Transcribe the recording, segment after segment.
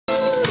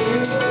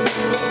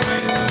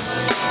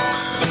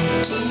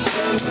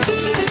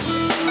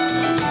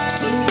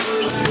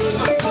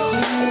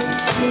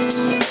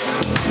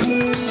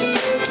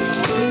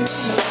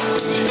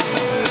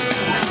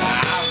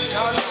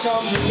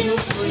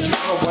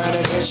when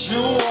I get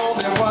you on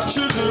me, what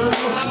you do?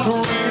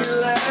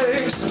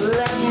 Relax,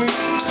 let me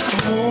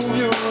move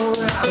you.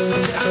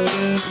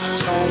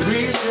 Don't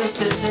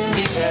resist, it's in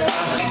the air.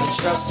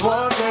 Just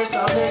one taste,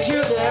 I'll take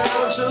you there.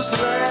 Just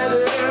let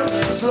it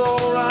flow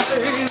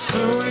right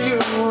through you.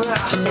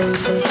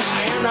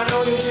 And I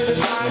know you didn't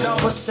find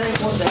out a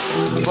single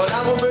thing, but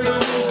I'm afraid the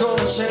rules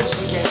gonna change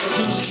again.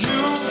 Cause you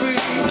be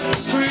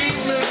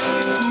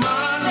screaming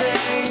my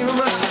name.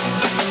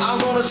 I'm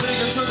gonna take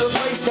you to the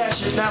place that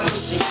you never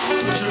seen.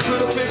 You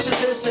could have pictured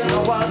this in the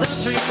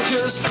wildest dream.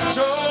 Cause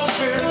don't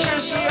fear,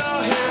 cause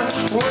you're here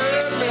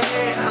with me.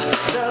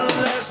 Then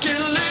let's get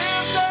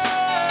lifted.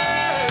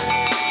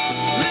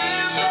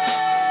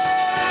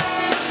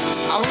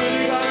 I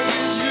really gotta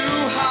get you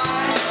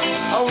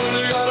high. I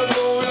really gotta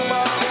blow your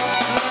mind.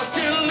 Let's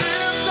get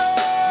lifted,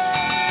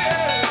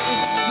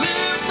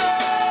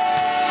 lifted.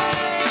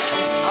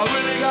 I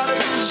really gotta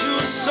get you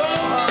so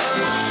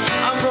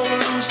high. I'm gonna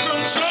lose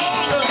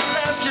control.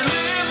 Let's get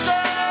lifted.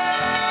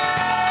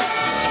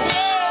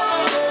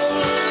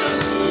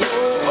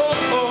 I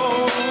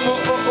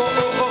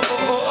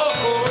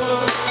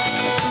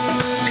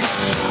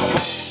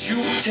want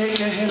you to take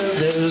a hit of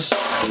this.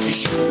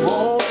 You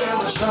won't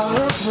ever try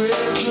to break,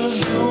 cause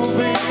you'll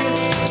be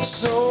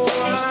so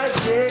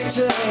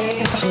addicted.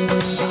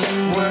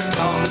 We're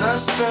gonna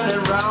spin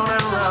it round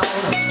and round.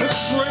 The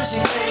crazy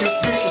make you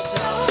freak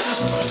yourself.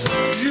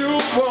 You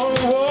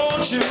won't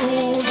want you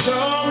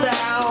calm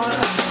down.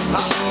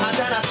 And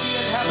then I see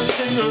it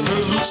happen in the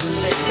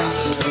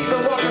hallucinate.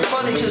 Even walking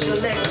funny cause your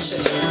legs are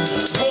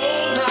shaking.